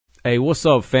Hey, what's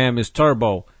up, fam? It's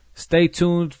Turbo. Stay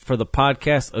tuned for the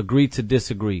podcast Agree to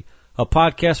Disagree, a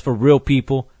podcast for real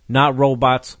people, not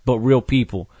robots, but real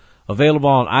people. Available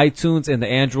on iTunes and the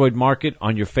Android market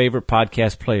on your favorite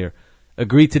podcast player.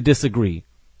 Agree to Disagree.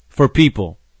 For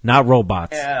people, not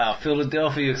robots. Yeah,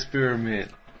 Philadelphia experiment.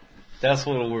 That's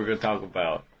what we're going to talk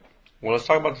about. Well, let's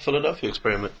talk about the Philadelphia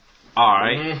experiment. All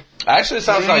right. Actually, it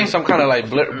sounds like some kind of like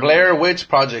Blair Witch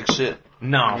Project shit.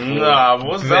 No. Nah,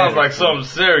 what sounds like something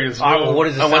serious, bro. What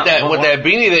is it? And with that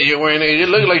beanie that you're wearing, you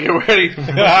look like you're ready for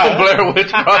Blair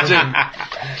Witch Project.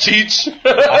 Cheech.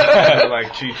 Like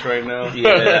Cheech right now.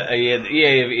 Yeah.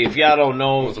 If y'all don't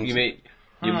know,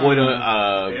 your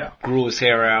boy grew his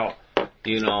hair out.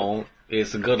 You know,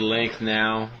 it's a good length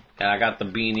now, and I got the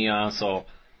beanie on, so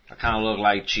I kind of look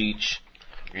like Cheech.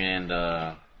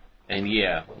 And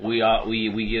yeah, me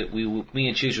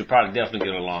and Cheech would probably definitely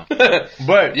get along.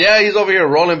 But yeah, he's over here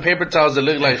rolling paper towels that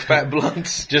look like fat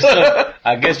blunts.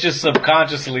 I guess just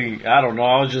subconsciously, I don't know.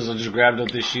 I just grabbed up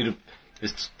this sheet of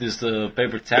this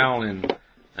paper towel and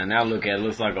now look at it.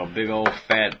 Looks like a big old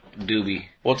fat doobie.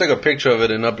 We'll take a picture of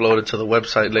it and upload it to the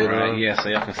website later on. Yeah, so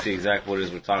y'all can see exactly what it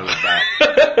is we're talking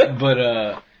about. But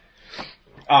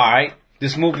all right.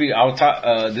 This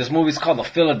movie's called The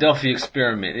Philadelphia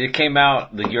Experiment. It came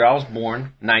out the year I was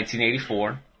born,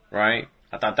 1984, right?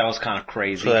 I thought that was kind of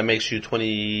crazy. So that makes you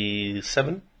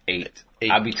 27? 8.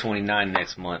 I'll be 29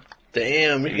 next month.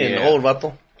 Damn, you're getting old,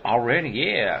 vato. Already,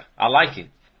 yeah. I like it.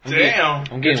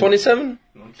 I'm You're 27?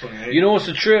 I'm 28. You know what's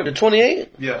the trip? You're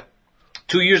 28? Yeah.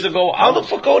 2 years ago, How the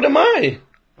fuck old am I?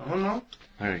 I don't know.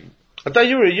 Hey, I thought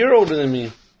you were a year older than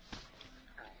me.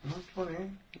 I'm 28.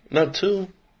 Not 2.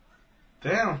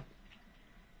 Damn.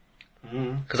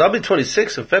 Cause I'll be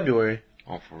 26 in February.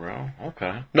 oh, for real?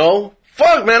 Okay. No.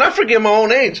 Fuck, man, I forget my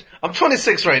own age. I'm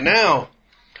 26 right now.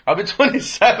 I'll be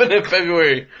 27 in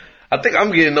February. I think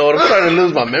I'm getting old. I'm starting to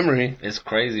lose my memory. It's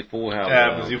crazy, fool. How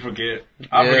Yeah, because you forget.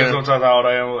 I forget sometimes how old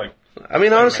I am. Like, I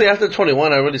mean, honestly, after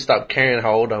 21, I really stopped caring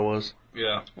how old I was.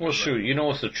 yeah. Well, shoot. You know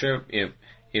what's the trip?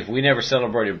 If we never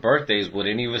celebrated birthdays, would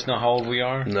any of us know how old we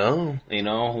are? No. You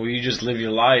know, well, you just live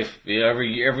your life.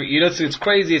 Every you know, it's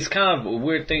crazy. It's kind of a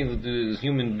weird thing to do as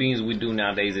human beings we do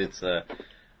nowadays. It's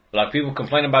like people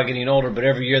complain about getting older, but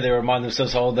every year they remind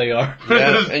themselves how old they are.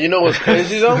 Yeah. And you know what's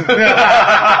crazy though?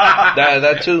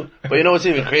 that too. But you know what's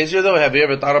even crazier though? Have you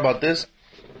ever thought about this?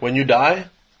 When you die,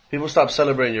 people stop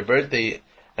celebrating your birthday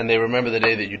and they remember the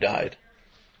day that you died.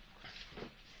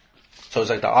 So it's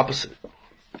like the opposite.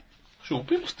 Shoot,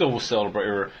 people still will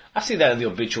celebrate. I see that in the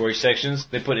obituary sections.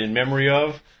 They put in memory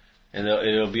of, and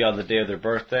it'll be on the day of their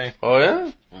birthday. Oh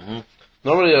yeah? Mm-hmm.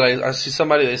 Normally, like, I see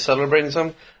somebody, they celebrating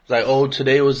something. It's like, oh,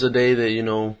 today was the day that, you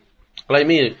know, like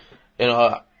me, you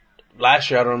know, last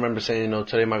year I don't remember saying, you know,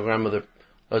 today my grandmother,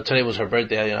 today was her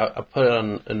birthday. I put it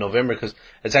on in November because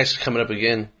it's actually coming up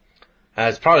again.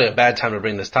 It's probably a bad time to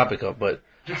bring this topic up, but,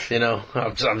 you know,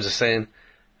 I'm just saying.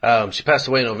 She passed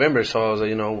away in November, so I was like,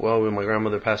 you know, well, my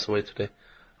grandmother passed away today.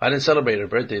 I didn't celebrate her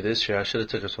birthday this year. I should have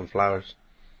took her some flowers.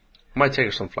 I might take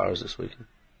her some flowers this weekend.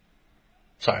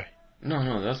 Sorry.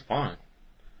 No, that's fine.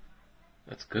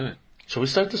 That's good. Should we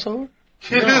start this over? No,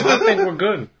 I think we're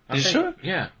good. You sure?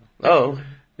 Yeah. Oh, I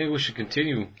think we should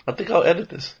continue. I think I'll edit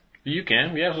this. You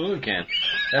can. You absolutely can.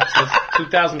 That's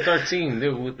 2013.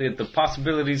 The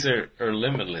possibilities are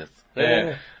limitless.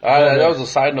 Yeah. That was a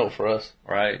side note for us.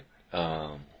 Right.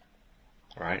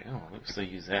 Right. Oh, we'll still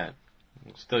use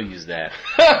that.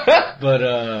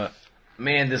 But,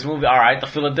 man, this movie, alright, The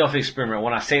Philadelphia Experiment.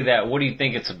 When I say that, what do you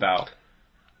think it's about?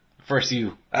 First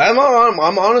you. I'm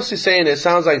honestly saying it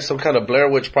sounds like some kind of Blair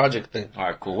Witch Project thing.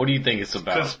 Alright, cool. What do you think it's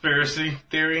about? Conspiracy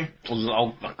theory.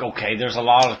 Oh, okay, there's a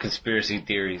lot of conspiracy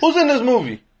theories. Who's in this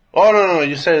movie? Oh, no,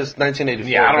 you said it's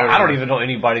 1984. Yeah, I don't even know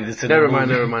anybody that's in the movie.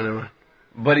 Never mind.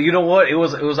 But you know what? It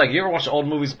was like, you ever watch old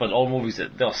movies, but old movies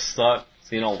that they'll suck,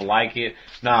 so you don't like it.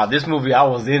 Nah, this movie, I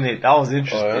was in it. I was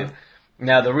interested. Oh, yeah?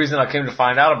 Now, the reason I came to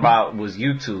find out about was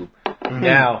YouTube. Mm-hmm.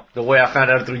 Now, the way I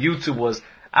found out through YouTube was,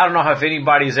 I don't know if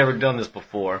anybody has ever done this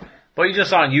before, but you're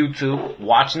just on YouTube,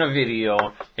 watching a video,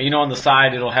 and you know on the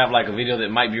side it'll have like a video that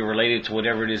might be related to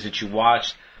whatever it is that you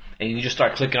watched, and you just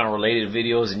start clicking on related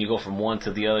videos, and you go from one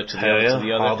to the other to the other to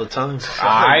the other. All the time.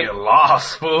 Alright. Get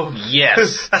lost, fool.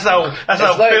 Yes. That's how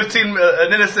like,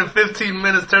 an innocent 15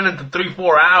 minutes turn into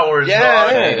 3-4 hours.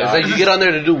 Yeah. dog. It's like you get on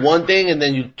there to do one thing and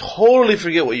then you totally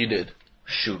forget what you did.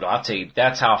 Shoot, I'll tell you,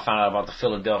 that's how I found out about the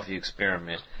Philadelphia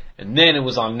Experiment. And then it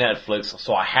was on Netflix,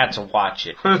 so I had to watch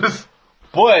it.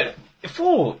 But,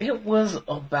 fool, it was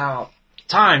about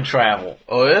time travel.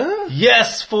 Oh yeah?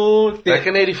 Yes, fool. Back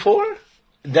in 84?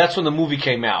 That's when the movie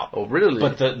came out. Oh, really?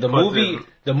 But the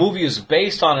movie is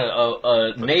based on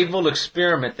a naval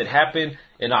experiment that happened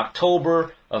in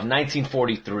October of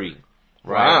 1943.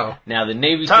 Right? Wow. Now the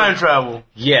Navy Time travel.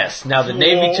 Yes. Now the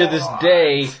Navy to this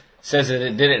day says that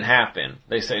it didn't happen.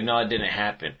 They say no, it didn't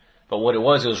happen. But what it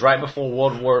was right before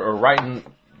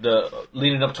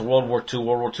leading up to World War II.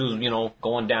 World War II is,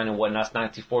 going down and whatnot. It's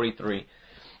 1943.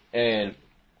 And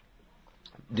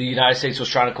the United States was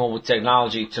trying to come up with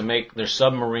technology to make their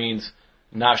submarines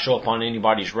not show up on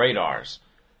anybody's radars.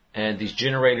 And these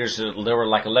generators, they were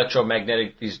like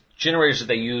electromagnetic, these generators that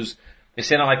they use, they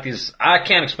sounded like these, I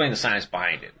can't explain the science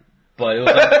behind it, but it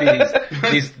was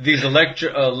like these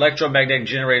electromagnetic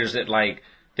generators that like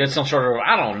did some sort of,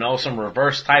 I don't know, some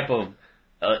reverse type of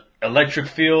electric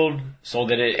field so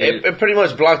that it pretty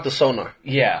much blocked the sonar.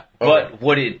 Yeah. But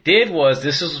what it did was,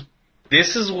 this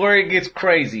is where it gets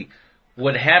crazy.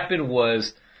 What happened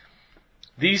was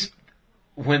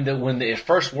when it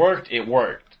first worked, it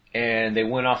worked, and they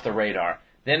went off the radar.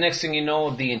 Then next thing you know,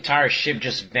 the entire ship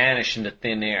just vanished into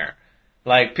thin air.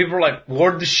 Like, people were like,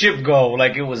 where'd the ship go?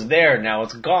 Like, it was there, now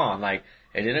it's gone. Like,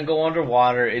 it didn't go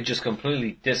underwater, it just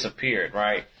completely disappeared,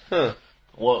 right? Huh.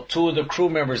 Well, two of the crew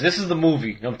members, this is the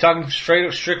movie. I'm talking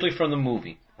strictly from the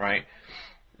movie, right?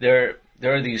 There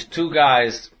are these two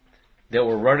guys that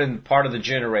were running part of the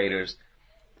generators.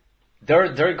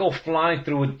 They go flying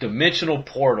through a dimensional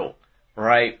portal,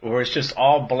 right? Where it's just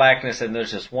all blackness and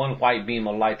there's just one white beam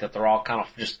of light that they're all kind of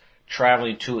just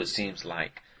traveling to, it seems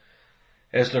like.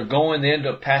 As they're going, they end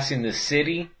up passing the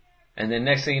city, and then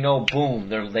next thing you know, boom,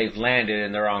 they've landed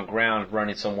and they're on ground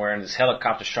running somewhere, and this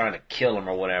helicopter's trying to kill them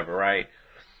or whatever, right?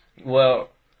 Well,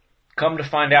 come to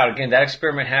find out, again, that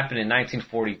experiment happened in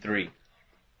 1943.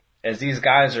 As these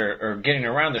guys are getting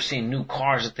around, they're seeing new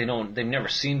cars that they've never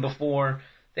seen before.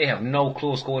 They have no clue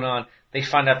what's going on. They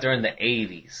find out they're in the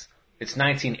 80s. It's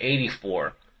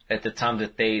 1984 at the time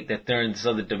that they're in this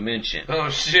other dimension. Oh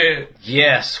shit.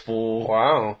 Yes, fool.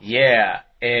 Wow. Yeah,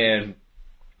 and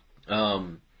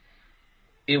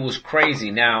it was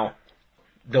crazy. Now,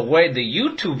 the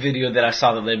YouTube video that I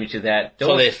saw that led me to that.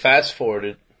 So they fast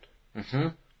forwarded. Mm-hmm.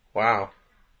 Wow.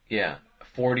 Yeah,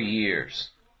 40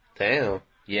 years. Damn.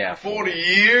 Yeah. 40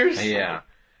 years? Yeah.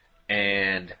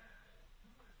 And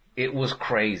it was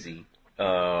crazy.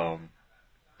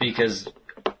 Because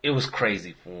it was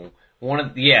crazy, fool.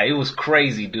 It was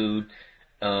crazy, dude.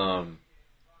 That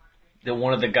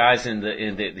one of the guys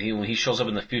when he shows up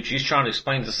in the future, he's trying to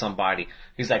explain to somebody.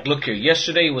 He's like, look here,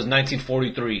 yesterday was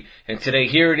 1943, and today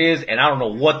here it is, and I don't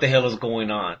know what the hell is going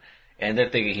on. And they're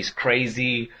thinking he's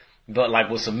crazy, but like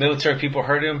when some military people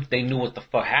heard him, they knew what the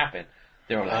fuck happened.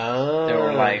 They were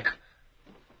like,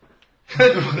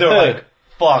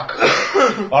 fuck.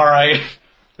 All right.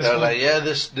 They're like, yeah,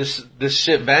 this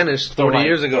shit vanished 40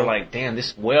 years ago. They're like, damn,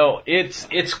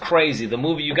 it's crazy. The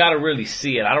movie, you gotta really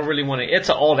see it. I don't really want to, it's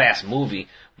an old ass movie,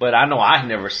 but I know I've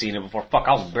never seen it before. Fuck,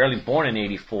 I was barely born in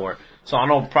 84. So I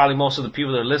know probably most of the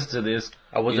people that listen to this.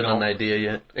 I wasn't an idea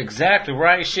yet. Exactly,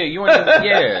 right? Shit, you weren't even,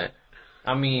 yeah.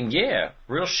 I mean, yeah,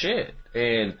 real shit.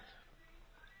 And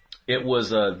it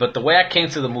was, but the way I came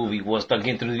to the movie was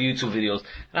again through the YouTube videos.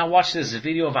 And I watched this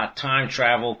video about time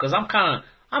travel, cause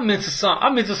I'm into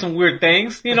some weird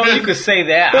things. You know, you could say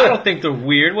that. I don't think they're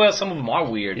weird. Well, some of them are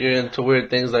weird. You're into weird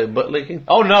things like butt licking?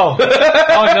 Oh no.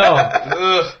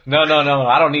 Oh no. No.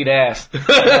 I don't need ass.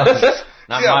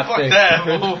 Not yeah, my fuck thing.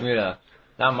 that. Yeah.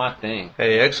 Not my thing.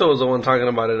 Hey, EXO was the one talking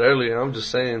about it earlier. I'm just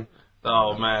saying.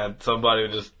 Oh man, somebody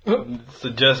just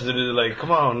suggested it. Like, come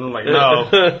on. I'm like,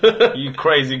 no, you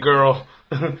crazy girl.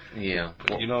 Yeah.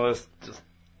 You know, it's just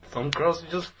some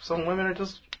women are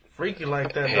just freaky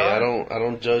like that. Hey, dog. I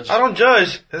don't judge. I don't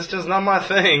judge. It's just not my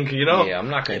thing. You know. Yeah, I'm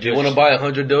not gonna. If you want to buy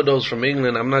 100 dildos from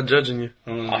England, I'm not judging you.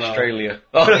 Australia.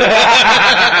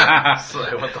 It's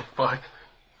like, what the fuck?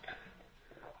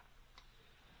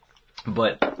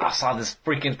 But I saw this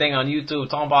freaking thing on YouTube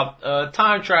talking about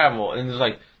time travel, and it's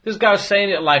like this guy's saying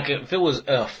it like if it was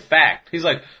a fact. He's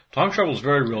like, time travel is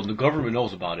very real, and the government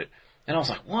knows about it. And I was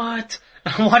like, what?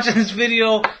 I'm watching this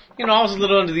video. You know, I was a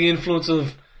little under the influence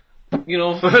of, you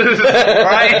know,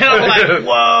 right? And I'm like,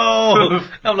 whoa!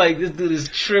 I'm like, this dude is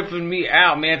tripping me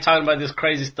out, man, talking about this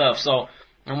crazy stuff. So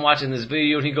I'm watching this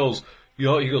video, and he goes,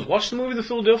 watch the movie The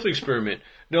Philadelphia Experiment.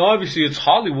 Now, obviously, it's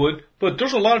Hollywood, but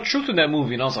there's a lot of truth in that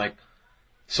movie. And I was like,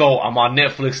 so I'm on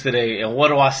Netflix today, and what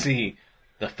do I see?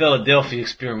 The Philadelphia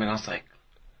Experiment. I was like,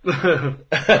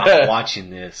 I'm watching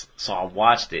this. So I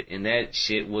watched it, and that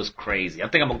shit was crazy. I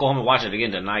think I'm gonna go home and watch it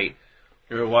again tonight.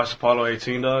 You ever watched Apollo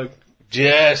 18, dog?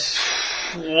 Yes.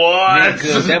 What?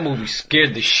 Nigga, that movie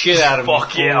scared the shit out of me.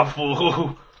 Fuck yeah,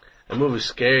 fool. That movie's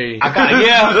scary.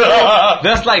 Yeah,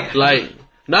 that's like Like,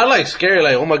 not like scary,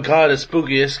 like, oh my god, it's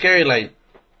spooky. It's scary, like,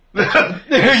 you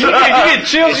get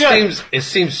chills. it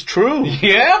seems true.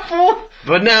 Yeah, fool.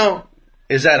 But now,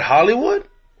 is that Hollywood?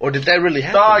 Or did that really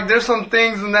happen? Dog, there's some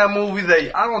things in that movie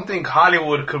that I don't think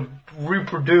Hollywood could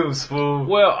reproduce, fool.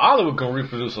 Well, Hollywood can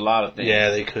reproduce a lot of things. Yeah,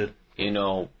 they could. You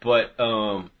know, but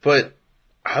But,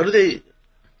 how do they,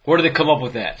 where do they come up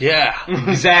with that? yeah,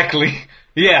 Exactly.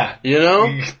 Yeah. you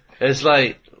know? It's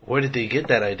like, where did they get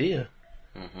that idea?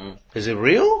 Is it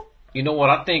real? You know what?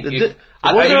 I think The-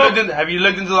 Have you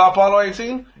looked into the Apollo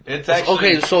 18? It's actually,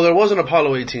 Okay, so there wasn't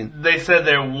Apollo 18. they said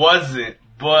there wasn't,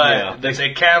 but Yeah.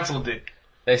 they canceled it.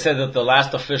 they said that the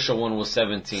last official one was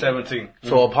 17. 17.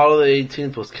 So Apollo the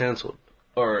 18th was canceled.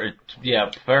 Or,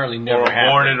 apparently never Or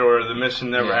aborted, happened. or the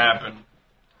mission never Yeah. happened.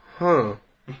 Huh.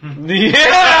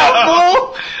 Yeah,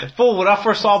 fool! Fool, when I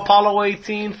first saw Apollo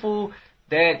 18, fool,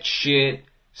 that shit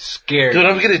scared Dude, me.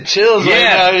 I'm getting chills right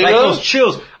Yeah, now, you like know? those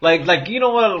chills. Like, you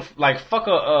know what? Like, fuck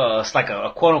it's like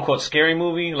a quote unquote scary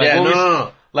movie. Like Yeah, movies,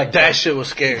 no. Like That shit was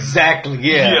scary. Exactly,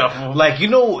 yeah. Yeah. Like, you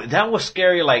know, that was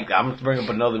scary. Like, I'm gonna bring up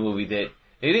another movie that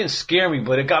it didn't scare me,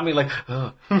 but it got me like,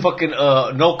 fucking,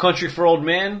 No Country for Old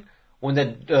Men. When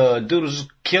that, dude was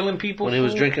killing people. When he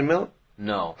was fool. drinking milk?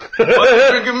 No.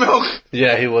 Drinking milk?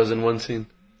 Yeah, he was in one scene.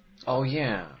 Oh,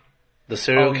 yeah. The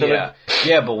serial killer? Yeah.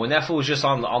 Yeah, but when that fool was just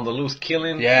on the loose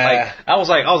killing. Yeah. Like, I was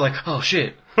like, oh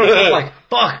shit. I was like,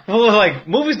 fuck. Like,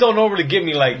 movies don't normally get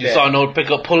me like that. You saw a note pick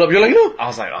up, pull up, you're like, no. I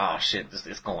was like, oh shit, this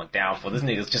is going down for this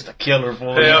nigga's just a killer for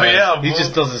Hell yeah, He bro.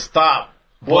 just doesn't stop.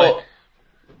 Well, But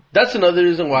that's another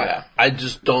reason why Yeah. I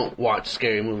just don't watch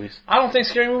scary movies. I don't think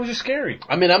scary movies are scary.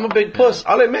 I mean, I'm a big puss.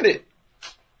 I'll admit it.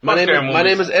 My Fuck scary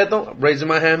name movies. is Edo. I'm raising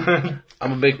my hand.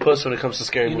 I'm a big puss when it comes to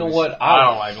scary You movies. know what? I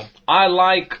don't like them. I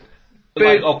like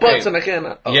Big okay. butts and I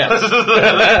cannot. Oh.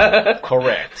 Yes.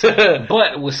 Correct.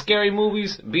 But with scary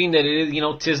movies, being that it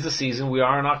is, tis the season, we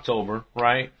are in October,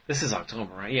 right? This is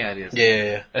October, right? Yeah, it is.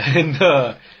 Yeah.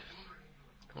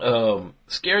 And,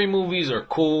 scary movies are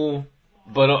cool,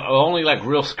 but only like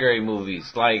real scary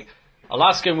movies. Like, a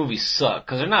lot of scary movies suck,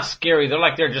 cause they're not scary, they're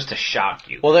there just to shock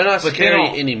you. Well, they're not But they scary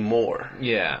don't- anymore.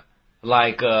 Yeah.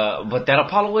 Like, but that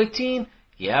Apollo 18,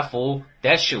 yeah, fool,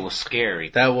 that shit was scary.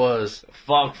 That was.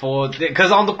 Fuck, fool.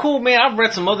 Cause on the cool, man, I've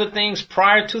read some other things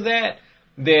prior to that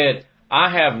I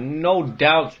have no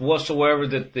doubts whatsoever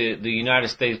that the United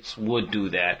States would do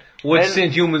that. Would And-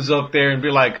 send humans up there and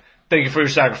be like, thank you for your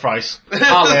sacrifice.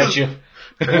 I'll at you.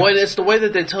 Well, it's the way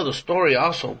that they tell the story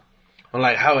also. On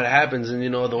like how it happens and,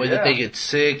 the way that Yeah. they get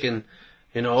sick and,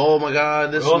 oh my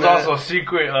god, this It was and that. also a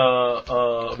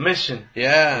secret mission.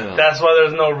 Yeah. That's why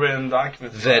there's no written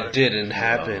documents. about That it. didn't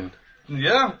happen.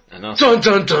 Yeah. And also,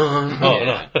 Dun dun dun.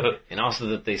 yeah. And also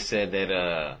that they said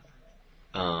that,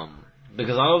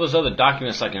 because I know there's other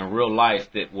documents like in real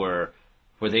life that where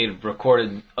they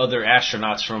recorded other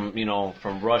astronauts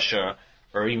from Russia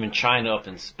or even China up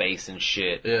in space and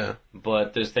shit. Yeah.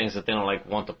 But there's things that they don't they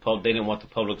didn't want the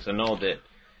public to know that.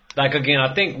 Like again,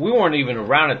 I think we weren't even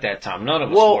around at that time. None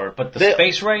of us Well, were. But the they-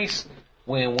 space race,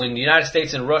 when the United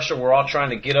States and Russia were all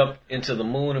trying to get up into the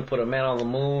moon and put a man on the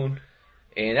moon,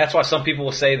 and that's why some people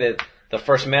will say that the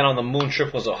first man on the moon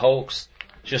trip was a hoax,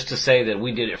 just to say that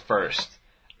we did it first.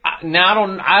 Now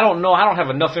I don't know. I don't have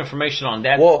enough information on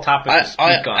that Well, topic to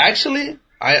speak on. actually,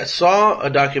 I saw a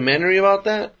documentary about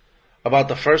that, about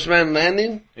the first man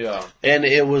landing, yeah. and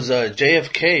it was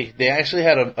JFK. They actually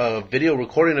had a video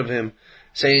recording of him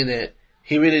saying that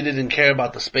he really didn't care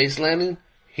about the space landing.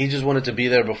 He just wanted to be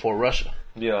there before Russia.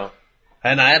 Yeah.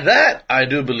 And I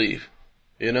do believe.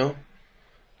 I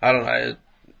don't know.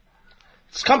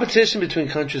 It's competition between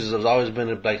countries has always been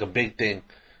a big thing,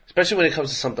 especially when it comes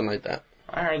to something like that.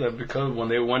 I heard that because when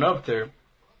they went up there,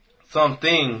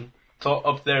 something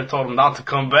up there told them not to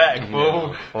come back,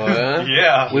 fool. Oh, yeah?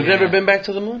 Yeah. We've never been back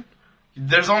to the moon?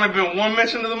 There's only been one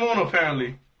mission to the moon,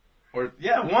 apparently. Or,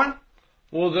 yeah, one.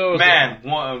 Well, there was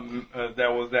One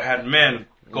that had men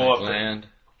go up there. land.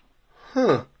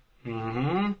 Huh.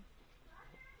 Mm-hmm.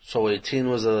 So 18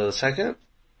 was the second?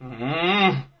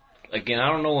 Mm-hmm. Again, I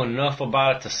don't know enough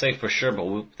about it to say for sure,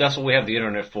 but that's what we have the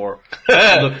internet for.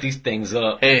 To look these things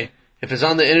up. Hey, if it's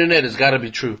on the internet, it's gotta be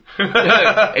true.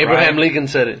 Abraham Lincoln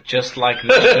said it. Just like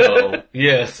the show.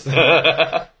 Yes.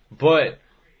 But,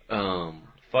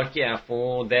 fuck yeah,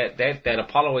 fool. That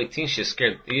Apollo 18 shit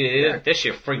scared, that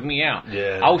shit freaked me out.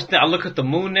 Yeah. I look at the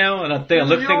moon now and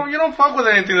You don't fuck with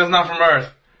anything that's not from Earth.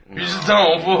 You just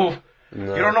don't, fool.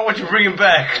 No. You don't know what you're bringing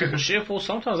back. shit, fool,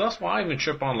 sometimes that's why I even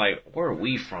trip on, like, where are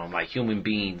we from? Like, human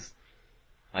beings.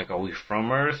 Like, are we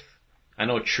from Earth? I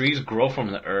know trees grow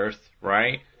from the Earth,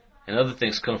 right? and other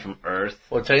things come from Earth.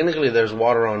 Well, technically, there's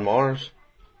water on Mars.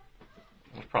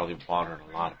 There's probably water in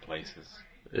a lot of places.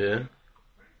 Yeah.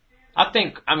 I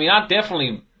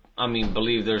definitely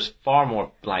believe there's far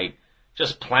more, like,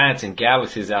 just planets and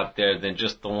galaxies out there than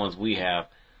just the ones we have.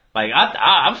 Like,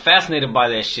 I'm fascinated by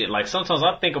that shit. Like, sometimes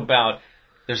I think about,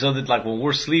 there's other, like, when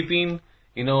we're sleeping,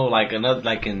 you know, like in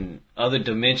other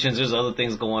dimensions, there's other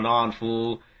things going on,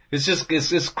 fool. It's just,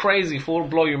 it's crazy, fool, to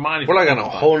blow your mind. We're like on a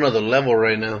whole nother level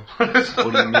right now. What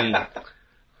do you mean?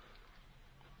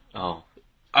 Oh.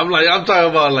 I'm talking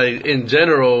about, like, in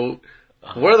general,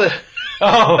 where the...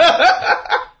 Oh.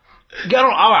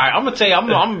 Alright, I'm gonna tell you,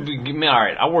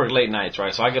 alright, I work late nights,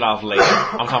 right? So I get off late.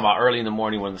 I'm talking about early in the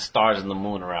morning when the stars and the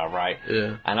moon are out, right?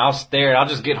 Yeah. And I'll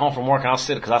just get home from work and I'll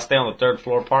sit, cause I stay on the 3rd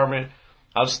floor apartment.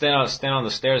 I'll just stand on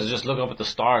the stairs and just look up at the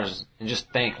stars and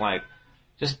just think, like,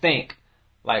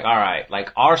 alright,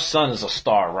 like our sun is a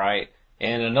star, right?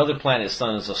 And another planet's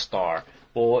sun is a star.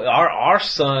 Well, our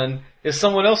sun is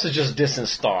someone else's just distant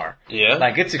star. Yeah.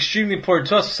 Like, it's extremely important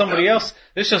to us. For somebody else,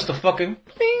 it's just a fucking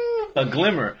bing, a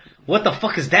glimmer. What the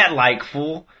fuck is that like,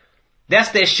 fool? That's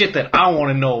that shit that I want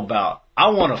to know about. I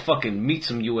want to fucking meet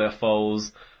some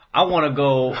UFOs. I want to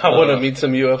go... I want to meet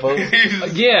some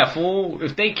UFOs? Yeah, fool.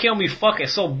 If they kill me, fuck it,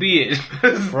 so be it.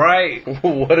 Right?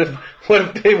 What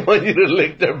if they want you to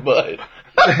lick their butt?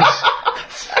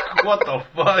 What the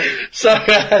fuck?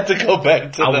 Sorry, I had to go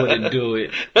back to that. I wouldn't do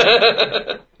it.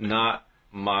 Not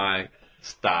my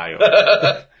style.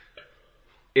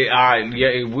 Alright,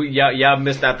 yeah, y'all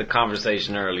missed out the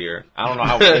conversation earlier. I don't know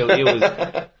how it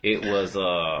was.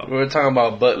 We were talking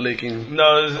about butt licking.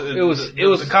 No, it was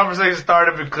the conversation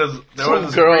started because there was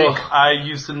this girl I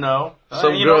used to know.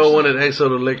 Some girl wanted EXO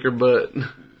to lick her butt.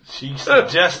 She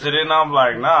suggested it, and I'm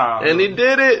like, nah. And he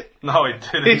did it. No, he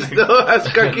didn't. He still has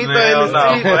caquita in his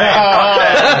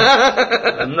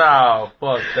teeth. No,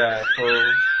 fuck that,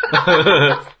 fool.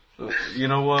 You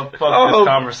know what? Fuck this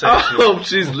conversation. I hope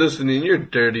she's listening. You're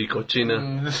dirty,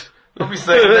 cochina. Don't be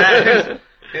saying that.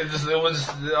 I was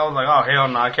like, oh, hell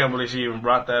no. I can't believe she even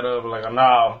brought that up. Like,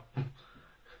 no.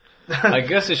 I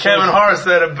guess it shows. Kevin Hart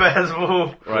said it best,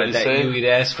 fool. Right, that you eat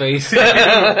ass face.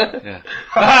 Yeah.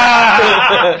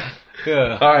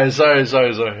 Alright, sorry.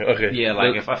 Okay. Yeah,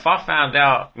 like if I found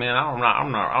out, man,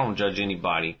 I don't judge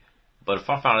anybody. But if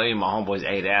I found out any of my homeboys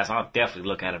ate ass, I'll definitely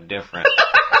look at him different.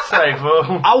 Say,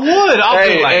 fool. I would.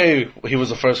 Hey, he was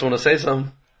the first one to say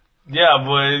something. Yeah,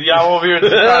 but y'all over here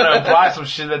trying to apply some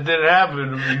shit that didn't happen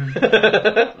to me.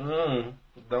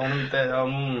 Don't eat that.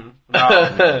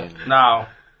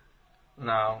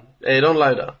 No. Hey, don't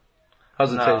lie though.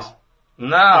 How's it taste?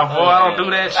 Nah, boy, I don't do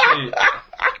that shit.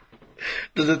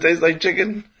 Does it taste like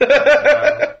chicken?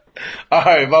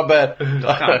 Alright, my bad.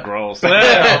 That's kind of gross.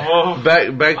 Yeah,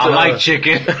 back to I like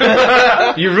chicken.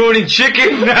 You're ruining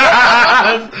chicken.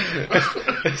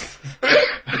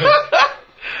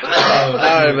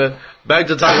 Alright, man. Back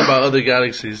to talking about other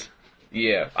galaxies.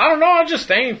 Yeah. I don't know. I'm just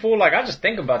saying, fool. Like, I just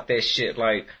think about that shit.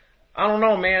 Like, I don't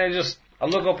know, man. I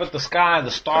look up at the sky,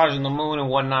 the stars and the moon and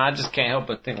whatnot. I just can't help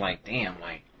but think, like, damn,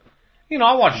 like, you know,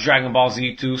 I watch Dragon Ball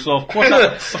Z too, so of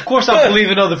course I believe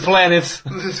in other planets.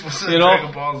 You know,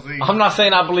 Dragon Ball Z. I'm not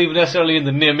saying I believe necessarily in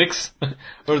the Mimics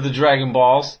or the Dragon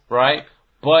Balls, right?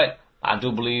 But I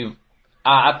do believe.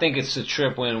 I think it's a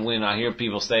trip when I hear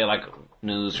people say, like,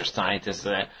 news or scientists,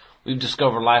 that we've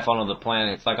discovered life on other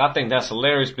planets. Like, I think that's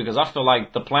hilarious because I feel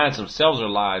like the planets themselves are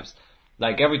lives.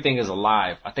 Like, everything is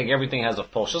alive. I think everything has a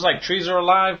pulse. Just like trees are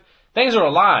alive, things are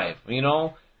alive, you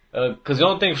know? Because the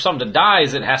only thing for something to die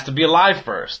is it has to be alive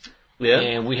first. Yeah.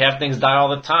 And we have things die all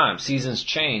the time. Seasons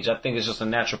change. I think it's just a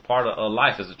natural part of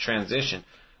life as a transition.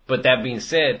 But that being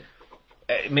said,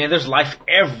 man, there's life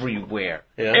everywhere.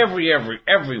 Yeah.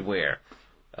 Everywhere.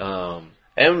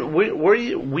 And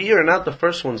we are not the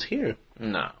first ones here.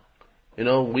 No. You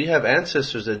know, we have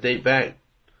ancestors that date back.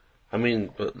 I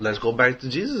mean, let's go back to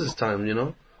Jesus' time, you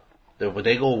know?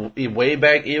 They go way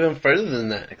back even further than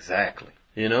that. Exactly.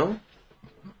 You know?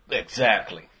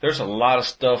 Exactly. There's a lot of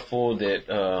stuff for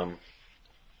that,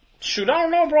 shoot, I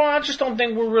don't know, bro. I just don't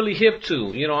think we're really hip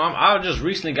to. You know, I just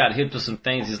recently got hip to some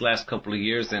things these last couple of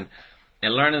years, and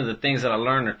learning the things that I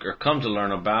learned or come to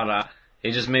learn about,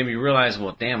 it just made me realize,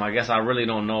 well, damn, I guess I really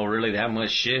don't know really that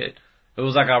much shit. It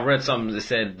was like I read something that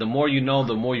said, the more you know,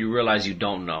 the more you realize you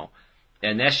don't know.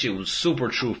 And that shit was super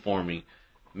true for me,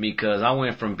 because I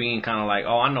went from being kind of like,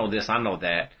 oh, I know this, I know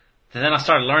that. And then I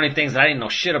started learning things that I didn't know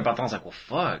shit about. I was like, well,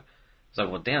 fuck. It's like,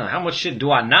 well, damn, how much shit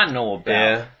do I not know about?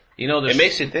 Yeah. You know, It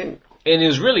makes you think. And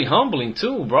it's really humbling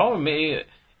too, bro.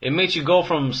 It makes you go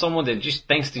from someone that just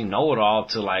thinks they know it all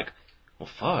to like, well,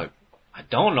 fuck, I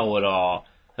don't know it all.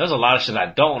 there's a lot of shit I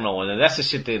don't know, and that's the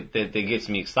shit that gets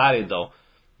me excited though.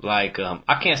 Like,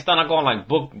 I can't stand. I'll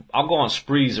go on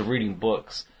sprees of reading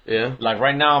books. Yeah. Like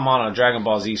right now I'm on a Dragon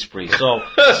Ball Z spree. So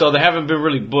there haven't been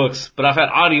really books, but I've had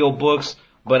audio books,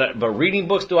 but reading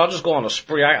books, dude, I'll just go on a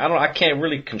spree. I can't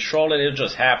really control it. It'll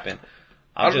just happen.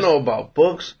 I don't know about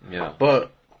books. Yeah.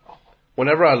 But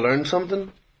whenever I learn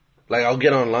something, like I'll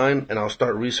get online and I'll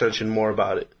start researching more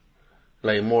about it.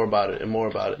 Like more about it and more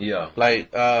about it. Yeah.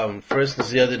 Like, for instance,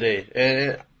 the other day,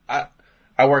 and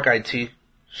I work IT,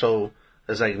 so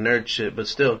it's like nerd shit, but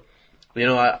still, you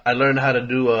know, I learned how to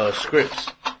do scripts,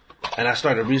 and I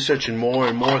started researching more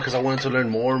and more because I wanted to learn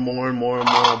more and more and more and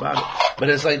more about it. But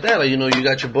it's like that, like, you know, you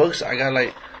got your books,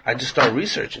 I just start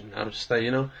researching. I'm just like,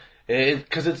 you know,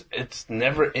 because it's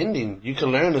never ending. You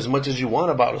can learn as much as you want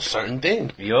about a certain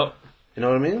thing. Yup. You know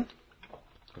what I mean?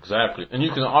 Exactly. And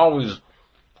you can always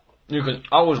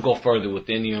go further with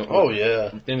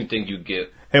anything you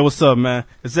get. Hey, what's up, man?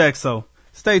 It's EXO.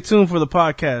 Stay tuned for the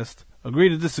podcast, Agree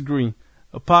to Disagree,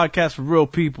 a podcast for real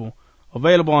people.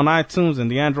 Available on iTunes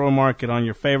and the Android market on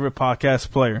your favorite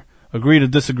podcast player. Agree to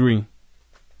Disagree.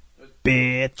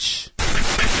 Bitch.